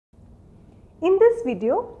In this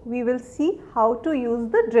video, we will see how to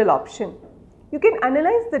use the drill option. You can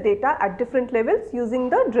analyze the data at different levels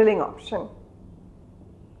using the drilling option.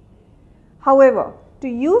 However, to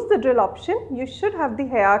use the drill option, you should have the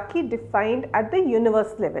hierarchy defined at the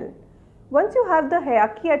universe level. Once you have the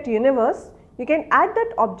hierarchy at universe, you can add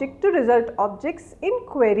that object to result objects in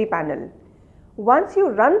query panel. Once you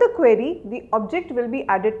run the query, the object will be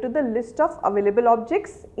added to the list of available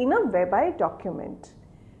objects in a Webi document.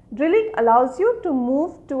 Drilling allows you to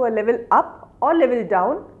move to a level up or level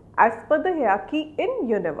down as per the hierarchy in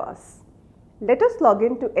universe. Let us log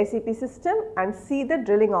in to SAP system and see the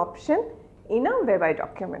drilling option in a Webi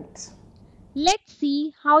document. Let's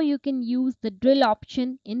see how you can use the drill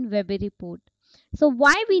option in Webi report. So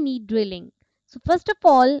why we need drilling? So first of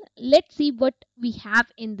all, let's see what we have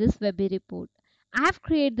in this Webi report. I have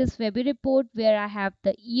created this Webi report where I have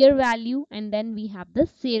the year value and then we have the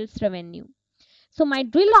sales revenue. So my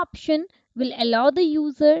drill option will allow the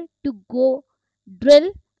user to go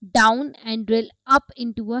drill down and drill up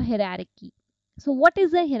into a hierarchy. So what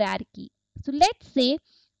is a hierarchy? So let's say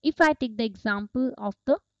if I take the example of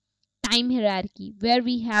the time hierarchy where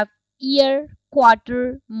we have year,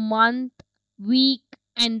 quarter, month, week,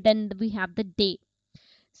 and then we have the day.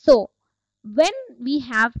 So when we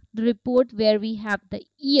have the report where we have the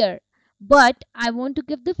year, but I want to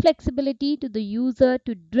give the flexibility to the user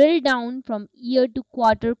to drill down from year to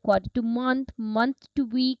quarter, quarter to month, month to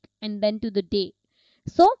week, and then to the day.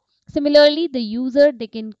 So similarly, the user, they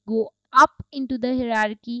can go up into the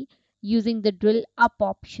hierarchy using the drill up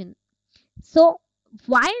option. So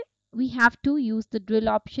why we have to use the drill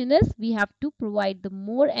option is we have to provide the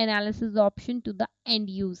more analysis option to the end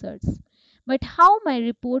users. But how my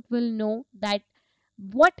report will know that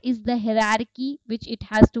what is the hierarchy which it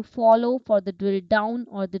has to follow for the drill down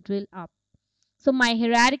or the drill up? So my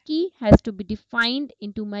hierarchy has to be defined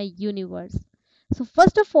into my universe. So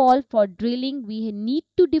first of all, for drilling, we need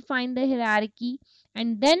to define the hierarchy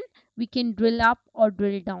and then we can drill up or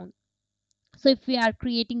drill down. So if we are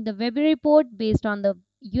creating the Webi report based on the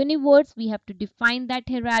universe, we have to define that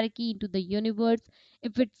hierarchy into the universe.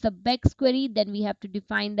 If it's a BEX query, then we have to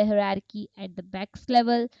define the hierarchy at the BEX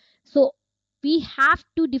level. So we have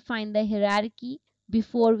to define the hierarchy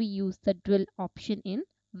before we use the drill option in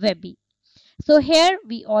Webi. So here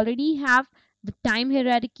we already have the time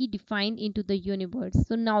hierarchy defined into the universe.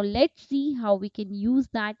 So now let's see how we can use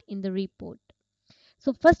that in the report.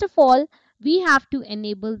 So first of all, we have to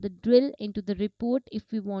enable the drill into the report if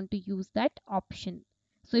we want to use that option.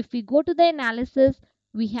 So if we go to the analysis,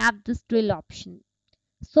 we have this drill option.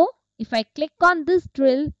 So if I click on this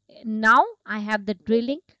drill, now I have the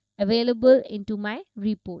drilling available into my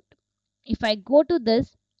report. If I go to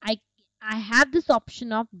this, I have this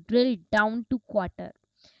option of drill down to quarter.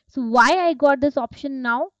 So why I got this option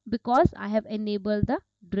now? Because I have enabled the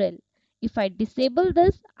drill. If I disable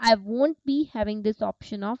this, I won't be having this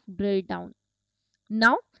option of drill down.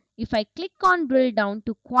 Now, if I click on drill down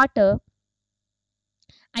to quarter,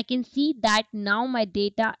 I can see that now my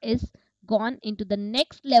data is gone into the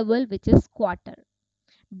next level, which is quarter.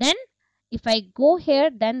 Then if I go here,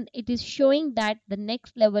 then it is showing that the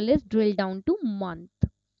next level is drill down to month.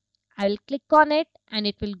 I will click on it and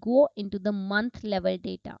it will go into the month level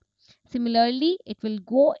data. Similarly, it will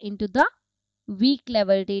go into the week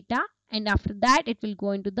level data, and after that it will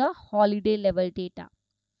go into the holiday level data.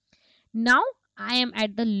 Now I am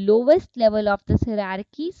at the lowest level of this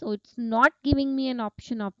hierarchy, so it's not giving me an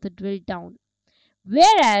option of the drill down.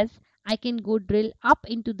 Whereas I can go drill up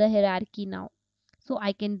into the hierarchy now. So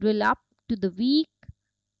I can drill up to the week.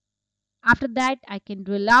 After that I can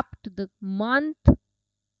drill up to the month.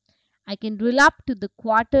 I can drill up to the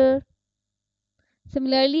quarter.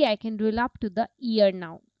 Similarly, I can drill up to the year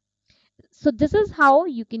now. So this is how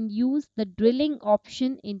you can use the drilling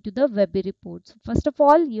option into the Webi report. So first of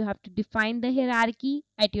all, you have to define the hierarchy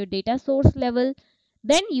at your data source level.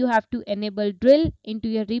 Then you have to enable drill into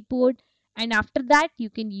your report. And after that, you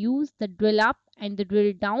can use the drill up and the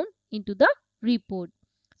drill down into the report.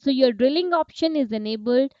 So your drilling option is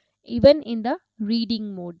enabled even in the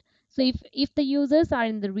reading mode. So if the users are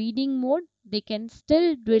in the reading mode, they can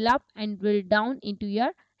still drill up and drill down into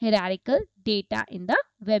your hierarchical data in the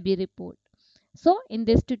Webi report. So in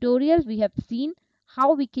this tutorial, we have seen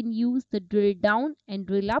how we can use the drill down and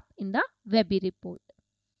drill up in the Webi report.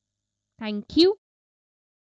 Thank you.